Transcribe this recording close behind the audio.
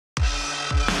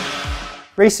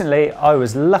Recently, I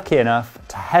was lucky enough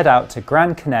to head out to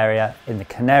Gran Canaria in the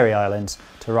Canary Islands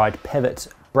to ride Pivot's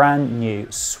brand new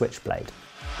Switchblade.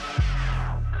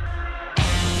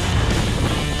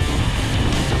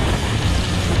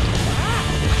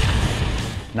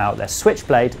 Now, their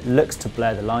Switchblade looks to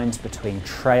blur the lines between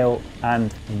trail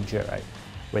and enduro,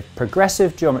 with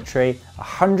progressive geometry,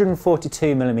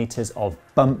 142mm of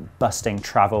bump-busting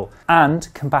travel,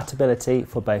 and compatibility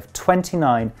for both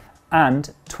 29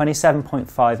 and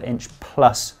 27.5-inch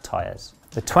plus tyres.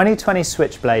 The 2020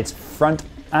 Switchblade's front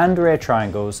and rear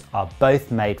triangles are both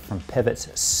made from Pivot's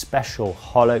special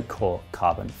hollow core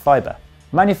carbon fibre.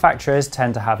 Manufacturers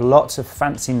tend to have lots of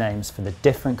fancy names for the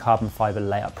different carbon fibre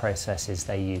layout processes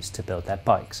they use to build their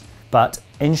bikes. But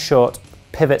in short,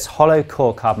 Pivot's hollow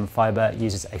core carbon fibre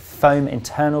uses a foam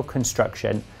internal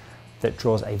construction that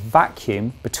draws a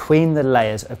vacuum between the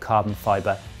layers of carbon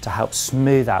fibre to help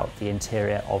smooth out the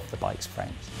interior of the bike's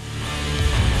frames.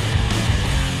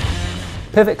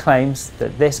 Pivot claims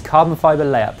that this carbon fibre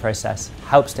layout process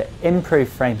helps to improve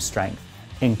frame strength,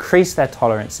 increase their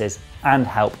tolerances, and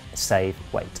help save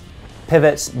weight.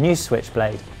 Pivot's new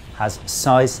Switchblade has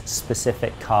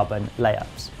size-specific carbon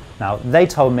layups. Now, they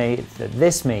told me that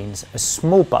this means a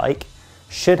small bike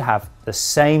should have the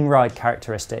same ride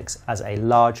characteristics as a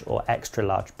large or extra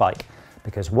large bike,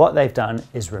 because what they've done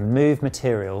is remove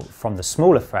material from the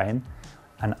smaller frame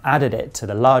and added it to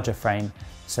the larger frame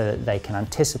so that they can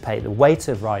anticipate the weight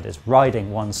of riders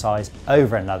riding one size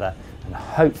over another, and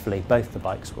hopefully both the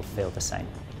bikes will feel the same.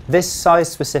 This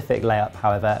size-specific layup,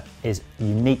 however, is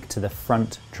unique to the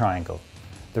front triangle.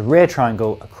 The rear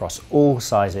triangle across all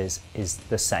sizes is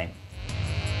the same.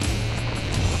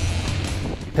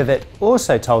 Pivot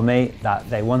also told me that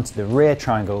they wanted the rear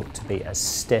triangle to be as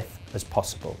stiff as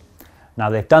possible. Now,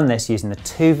 they've done this using the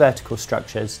two vertical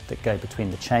structures that go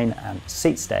between the chain and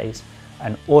seat stays,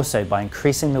 and also by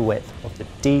increasing the width of the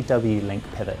DW link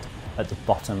pivot at the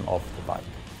bottom of the bike.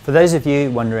 For those of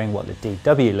you wondering what the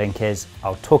DW link is,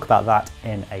 I'll talk about that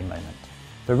in a moment.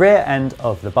 The rear end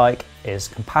of the bike is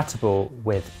compatible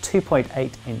with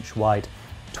 2.8-inch wide,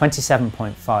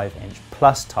 27.5-inch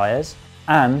plus tyres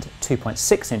and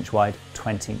 2.6-inch wide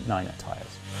 29er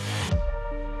tyres.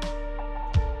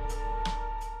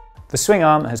 The swing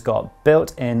arm has got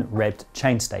built-in ribbed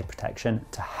chainstay protection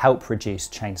to help reduce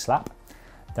chain slap.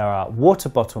 There are water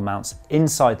bottle mounts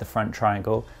inside the front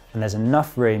triangle, and there's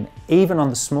enough room even on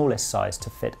the smallest size to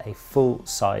fit a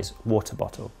full-size water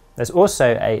bottle. There's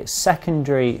also a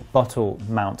secondary bottle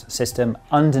mount system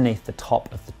underneath the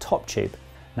top of the top tube.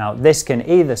 Now, this can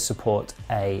either support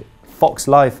a Fox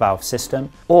Live valve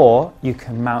system, or you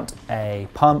can mount a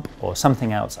pump or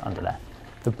something else under there.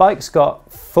 The bike's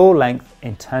got full-length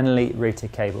internally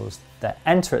routed cables that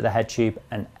enter at the head tube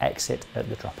and exit at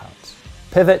the dropouts.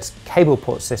 Pivot's cable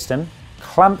port system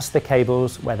clamps the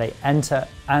cables where they enter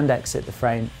and exit the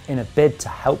frame in a bid to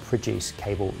help reduce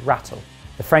cable rattle.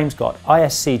 The frame's got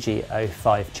ISCG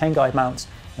 05 chain guide mounts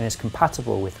and is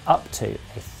compatible with up to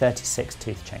a 36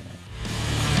 tooth chain link.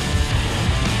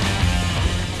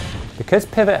 Because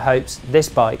Pivot hopes this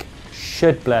bike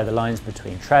should blur the lines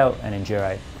between trail and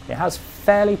enduro, it has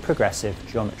fairly progressive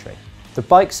geometry. The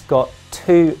bike's got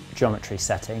two geometry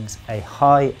settings, a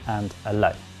high and a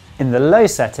low. In the low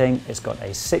setting, it's got a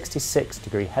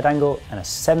 66-degree head angle and a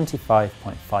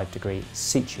 75.5-degree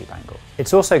seat tube angle.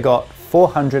 It's also got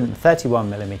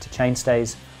 431mm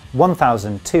chainstays,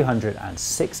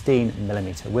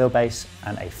 1,216mm wheelbase,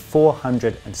 and a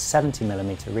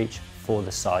 470mm reach for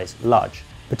the size large.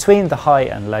 Between the high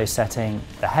and low setting,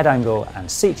 the head angle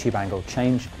and seat tube angle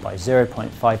change by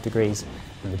 0.5 degrees,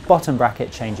 and the bottom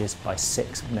bracket changes by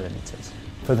 6mm.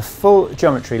 For the full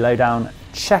geometry lowdown,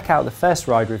 check out the first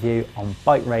ride review on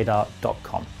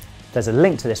BikeRadar.com. There's a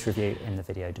link to this review in the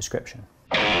video description.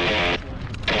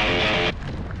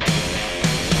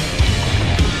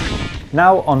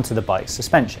 Now onto the bike's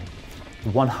suspension.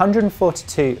 The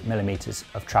 142mm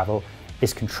of travel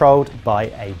is controlled by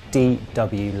a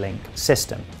DW Link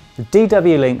system. The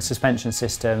DW Link suspension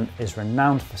system is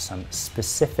renowned for some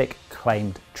specific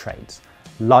claimed traits,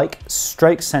 like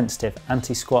stroke-sensitive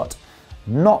anti-squat,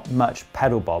 not much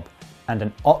pedal bob, and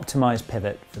an optimised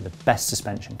pivot for the best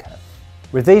suspension curve.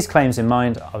 With these claims in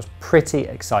mind, I was pretty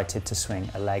excited to swing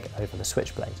a leg over the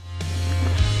Switchblade.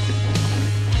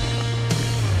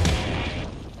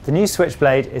 The new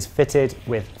Switchblade is fitted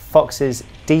with Fox's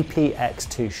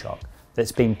DPX2 shock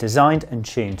that's been designed and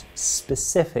tuned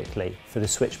specifically for the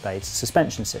Switchblade's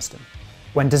suspension system.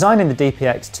 When designing the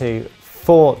DPX2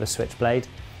 for the Switchblade,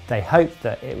 they hoped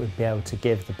that it would be able to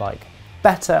give the bike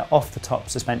better off-the-top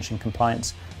suspension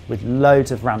compliance, with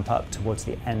loads of ramp up towards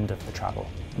the end of the travel.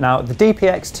 Now, the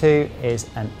DPX2 is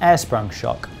an air-sprung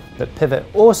shock, but Pivot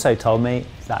also told me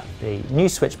that the new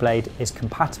Switchblade is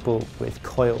compatible with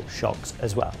coil shocks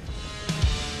as well.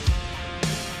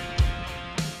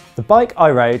 The bike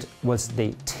I rode was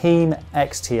the Team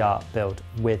XTR build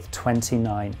with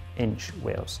 29-inch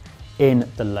wheels in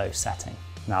the low setting.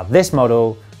 Now, this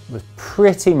model was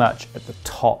pretty much at the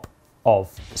top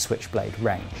of the Switchblade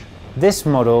range. This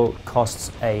model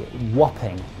costs a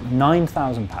whopping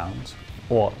 £9,000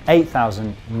 or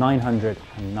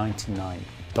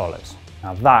 $8,999.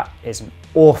 Now that is an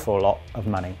awful lot of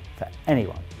money for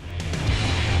anyone.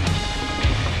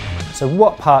 So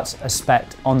what parts are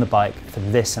spec'd on the bike for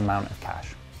this amount of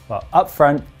cash? Well, up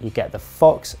front you get the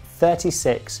Fox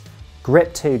 36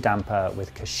 Grip 2 damper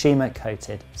with Kashima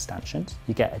coated stanchions.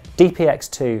 You get a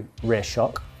DPX2 rear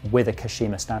shock with a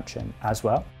Kashima stanchion as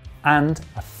well, and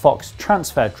a Fox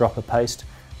transfer dropper post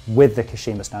with the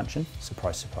Kashima stanchion.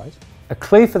 Surprise, surprise. A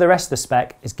clue for the rest of the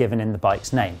spec is given in the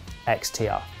bike's name,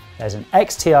 XTR. There's an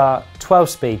XTR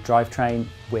 12-speed drivetrain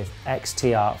with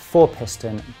XTR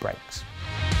 4-piston brakes.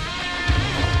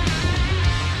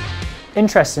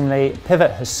 Interestingly,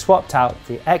 Pivot has swapped out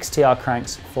the XTR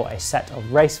cranks for a set of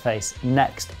Raceface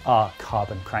Next R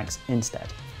carbon cranks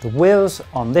instead. The wheels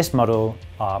on this model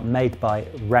are made by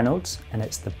Reynolds, and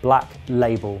it's the Black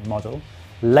Label model,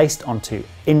 laced onto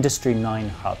Industry 9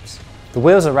 hubs. The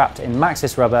wheels are wrapped in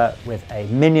Maxxis rubber with a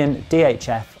Minion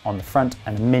DHF on the front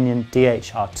and a Minion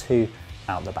DHR2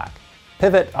 out the back.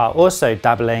 Pivot are also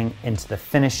dabbling into the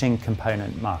finishing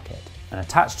component market, and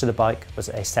attached to the bike was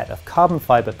a set of carbon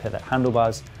fibre Pivot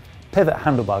handlebars, Pivot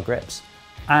handlebar grips,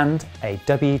 and a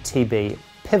WTB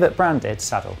Pivot branded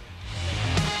saddle.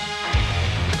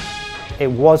 It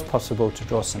was possible to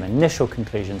draw some initial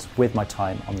conclusions with my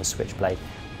time on the Switchblade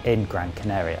in Gran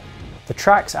Canaria. The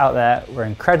tracks out there were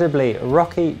incredibly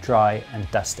rocky, dry and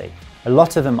dusty. A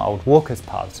lot of them old walkers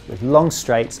paths with long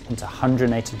straights into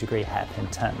 180-degree hairpin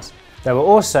turns. There were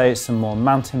also some more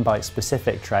mountain bike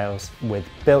specific trails with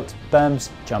built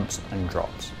berms, jumps and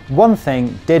drops. One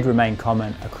thing did remain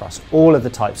common across all of the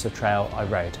types of trail I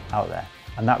rode out there,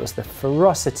 and that was the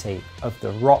ferocity of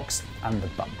the rocks and the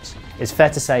bumps. It's fair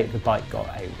to say the bike got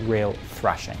a real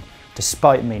thrashing,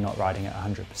 despite me not riding at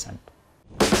 100%.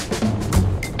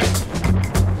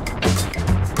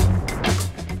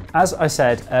 As I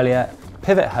said earlier,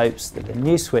 Pivot hopes that the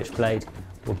new Switchblade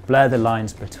will blur the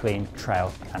lines between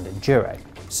trail and enduro.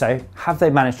 So have they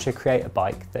managed to create a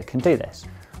bike that can do this?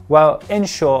 Well, in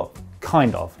short,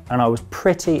 kind of, and I was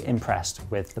pretty impressed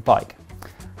with the bike.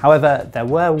 However, there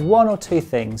were one or two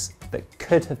things that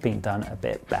could have been done a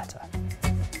bit better.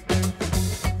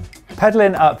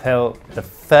 Pedaling uphill, the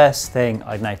first thing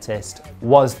I noticed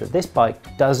was that this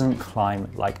bike doesn't climb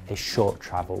like a short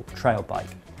travel trail bike.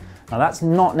 Now that's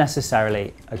not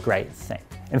necessarily a great thing.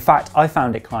 In fact, I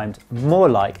found it climbed more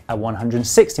like a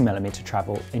 160mm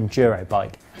travel enduro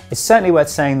bike. It's certainly worth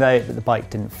saying though that the bike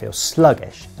didn't feel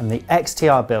sluggish, and the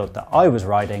XTR build that I was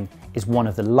riding is one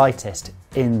of the lightest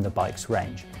in the bike's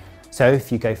range. So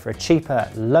if you go for a cheaper,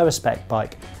 lower spec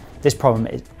bike, this problem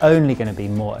is only going to be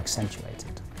more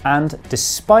accentuated. And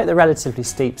despite the relatively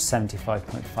steep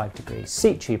 75.5 degree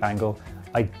seat tube angle,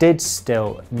 I did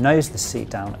still nose the seat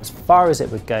down as far as it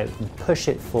would go and push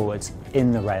it forwards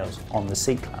in the rails on the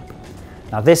seat clamp.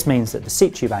 Now this means that the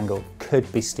seat tube angle could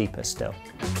be steeper still.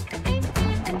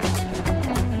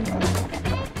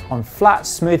 On flat,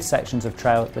 smooth sections of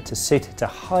trail that are suited to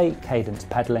high cadence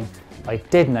pedaling, I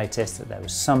did notice that there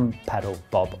was some pedal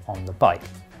bob on the bike.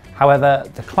 However,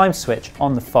 the climb switch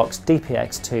on the Fox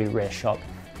DPX2 rear shock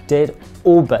did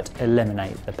all but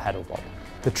eliminate the pedal bob.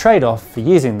 The trade-off for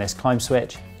using this climb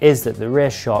switch is that the rear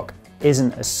shock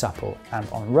isn't as supple, and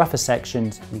on rougher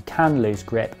sections you can lose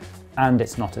grip and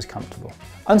it's not as comfortable.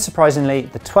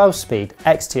 Unsurprisingly, the 12-speed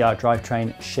XTR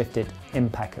drivetrain shifted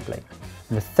impeccably,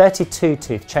 and the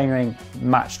 32-tooth chainring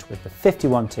matched with the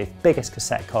 51-tooth biggest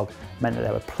cassette cog meant that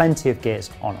there were plenty of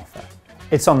gears on offer.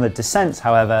 It's on the descents,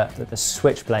 however, that the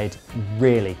Switchblade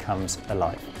really comes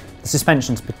alive. The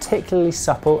suspension's particularly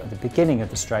supple at the beginning of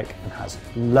the stroke and has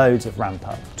loads of ramp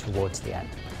up towards the end.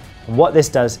 And what this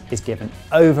does is give an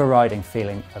overriding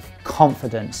feeling of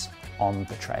confidence on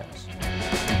the trails.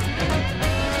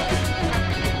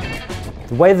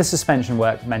 The way the suspension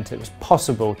worked meant it was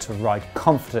possible to ride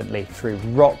confidently through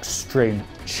rock-strewn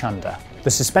chunder. The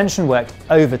suspension worked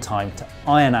overtime to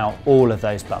iron out all of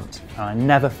those bumps, and I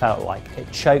never felt like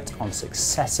it choked on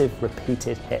successive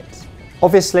repeated hits.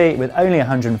 Obviously, with only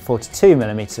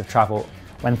 142mm of travel,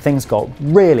 when things got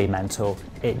really mental,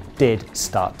 it did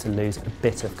start to lose a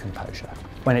bit of composure.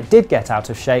 When it did get out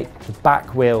of shape, the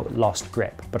back wheel lost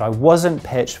grip, but I wasn't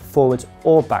pitched forwards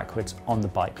or backwards on the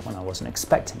bike when I wasn't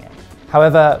expecting it.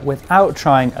 However, without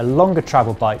trying a longer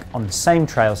travel bike on the same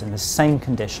trails in the same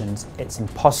conditions, it's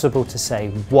impossible to say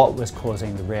what was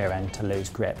causing the rear end to lose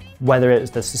grip, whether it was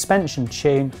the suspension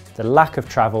tune, the lack of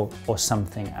travel, or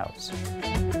something else.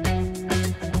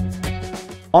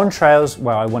 On trails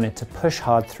where I wanted to push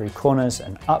hard through corners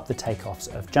and up the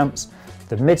takeoffs of jumps,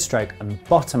 the mid-stroke and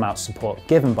bottom-out support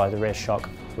given by the rear shock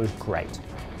was great.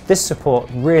 This support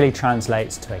really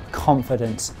translates to a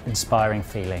confidence-inspiring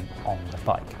feeling on the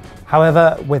bike.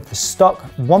 However, with the stock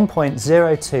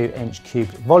 1.02-inch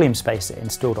cubed volume spacer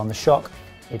installed on the shock,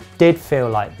 it did feel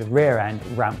like the rear end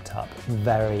ramped up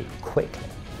very quickly.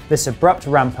 This abrupt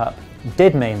ramp up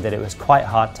did mean that it was quite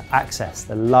hard to access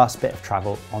the last bit of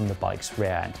travel on the bike's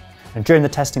rear end. And during the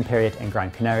testing period in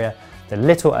Gran Canaria, the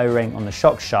little O-ring on the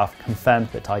shock shaft confirmed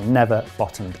that I never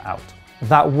bottomed out.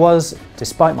 That was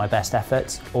despite my best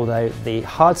efforts, although the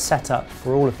hard setup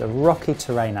for all of the rocky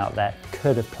terrain out there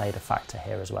could have played a factor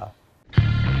here as well.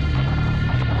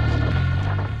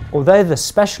 Although the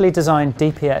specially designed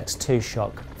DPX2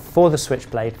 shock for the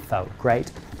Switchblade felt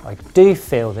great, I do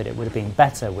feel that it would have been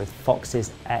better with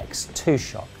Fox's X2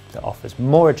 shock that offers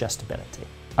more adjustability.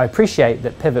 I appreciate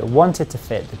that Pivot wanted to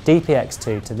fit the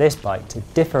DPX2 to this bike to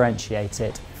differentiate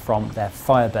it from their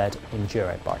Firebird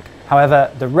enduro bike. However,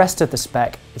 the rest of the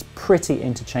spec is pretty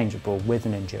interchangeable with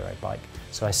an enduro bike,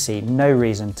 so I see no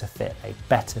reason to fit a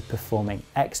better performing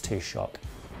X2 shock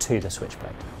to the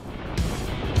Switchblade.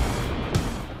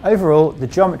 Overall, the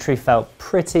geometry felt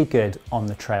pretty good on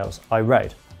the trails I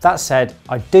rode. That said,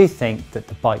 I do think that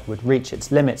the bike would reach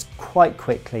its limits quite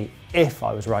quickly if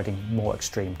I was riding more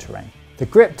extreme terrain. The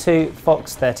Grip 2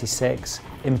 Fox 36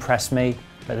 impressed me,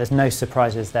 but there's no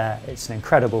surprises there. It's an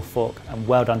incredible fork and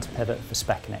well done to Pivot for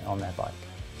speccing it on their bike.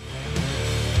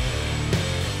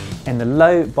 In the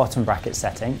low bottom bracket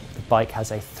setting, the bike has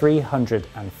a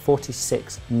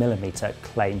 346mm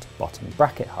claimed bottom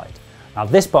bracket height. Now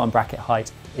this bottom bracket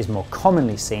height is more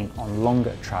commonly seen on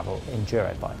longer travel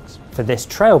enduro bikes. For this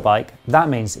trail bike, that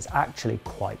means it's actually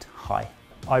quite high.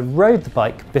 I rode the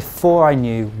bike before I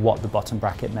knew what the bottom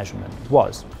bracket measurement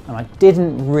was, and I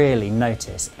didn't really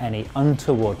notice any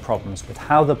untoward problems with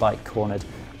how the bike cornered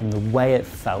and the way it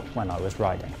felt when I was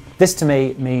riding. This to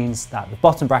me means that the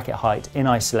bottom bracket height in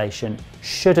isolation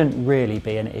shouldn't really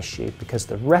be an issue because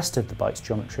the rest of the bike's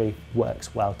geometry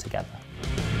works well together.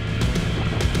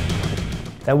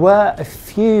 There were a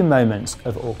few moments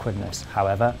of awkwardness,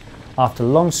 however. After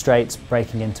long straights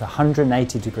breaking into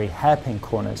 180-degree hairpin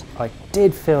corners, I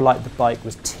did feel like the bike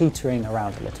was teetering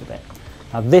around a little bit.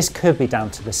 Now this could be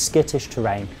down to the skittish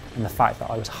terrain and the fact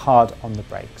that I was hard on the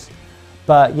brakes.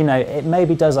 But you know, it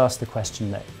maybe does ask the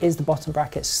question that, is the bottom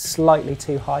bracket slightly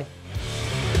too high?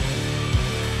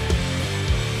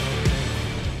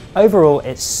 Overall,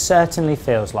 it certainly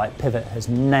feels like Pivot has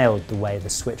nailed the way the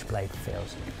Switchblade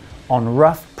feels. On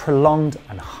rough, prolonged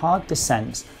and hard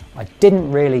descents, I didn't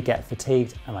really get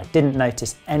fatigued and I didn't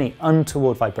notice any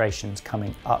untoward vibrations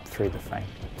coming up through the frame.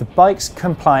 The bike's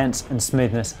compliance and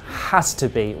smoothness has to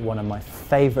be one of my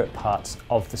favourite parts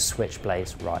of the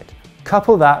Switchblade's ride.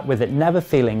 Couple that with it never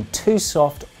feeling too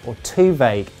soft or too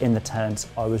vague in the turns,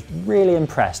 I was really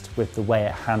impressed with the way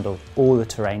it handled all the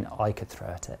terrain I could throw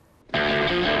at it.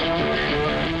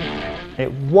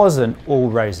 It wasn't all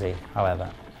rosy,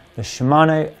 however. The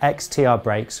Shimano XTR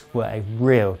brakes were a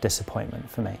real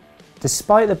disappointment for me.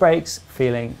 Despite the brakes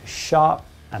feeling sharp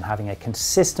and having a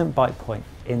consistent bite point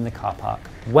in the car park,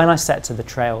 when I set to the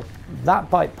trail, that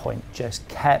bite point just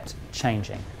kept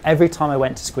changing. Every time I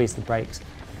went to squeeze the brakes,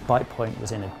 the bite point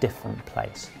was in a different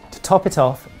place. To top it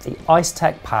off, the Ice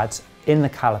Tech pads in the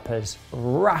calipers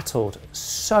rattled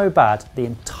so bad the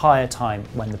entire time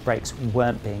when the brakes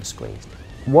weren't being squeezed.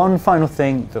 One final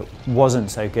thing that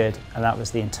wasn't so good, and that was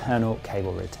the internal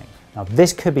cable routing. Now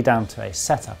this could be down to a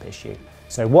setup issue.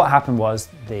 So what happened was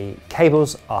the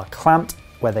cables are clamped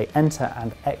where they enter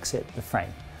and exit the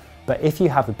frame. But if you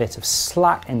have a bit of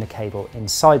slack in the cable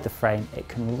inside the frame, it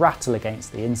can rattle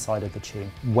against the inside of the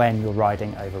tune when you're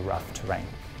riding over rough terrain.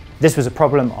 This was a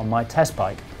problem on my test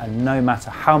bike, and no matter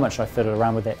how much I fiddled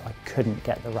around with it, I couldn't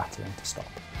get the rattling to stop.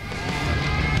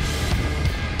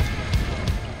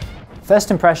 First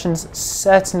impressions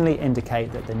certainly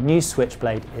indicate that the new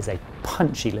Switchblade is a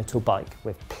punchy little bike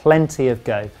with plenty of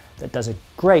go that does a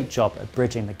great job at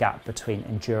bridging the gap between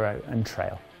enduro and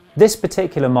trail. This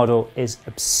particular model is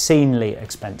obscenely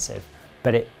expensive,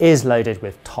 but it is loaded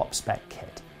with top spec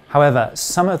kit. However,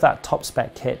 some of that top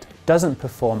spec kit doesn't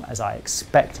perform as I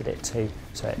expected it to,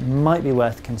 so it might be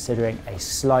worth considering a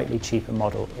slightly cheaper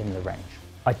model in the range.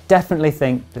 I definitely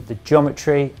think that the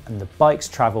geometry and the bike's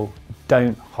travel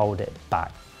don't hold it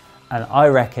back. And I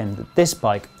reckon that this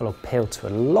bike will appeal to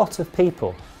a lot of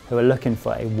people who are looking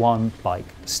for a one bike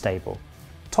stable.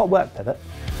 Top work, Pivot.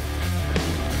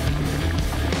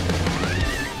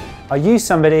 Are you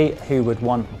somebody who would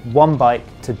want one bike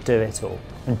to do it all?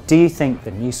 And do you think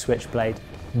the new Switchblade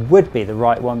would be the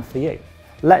right one for you?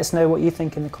 Let us know what you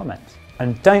think in the comments.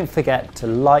 And don't forget to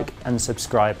like and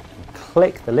subscribe and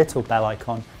click the little bell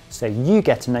icon so you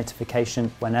get a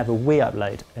notification whenever we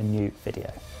upload a new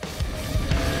video.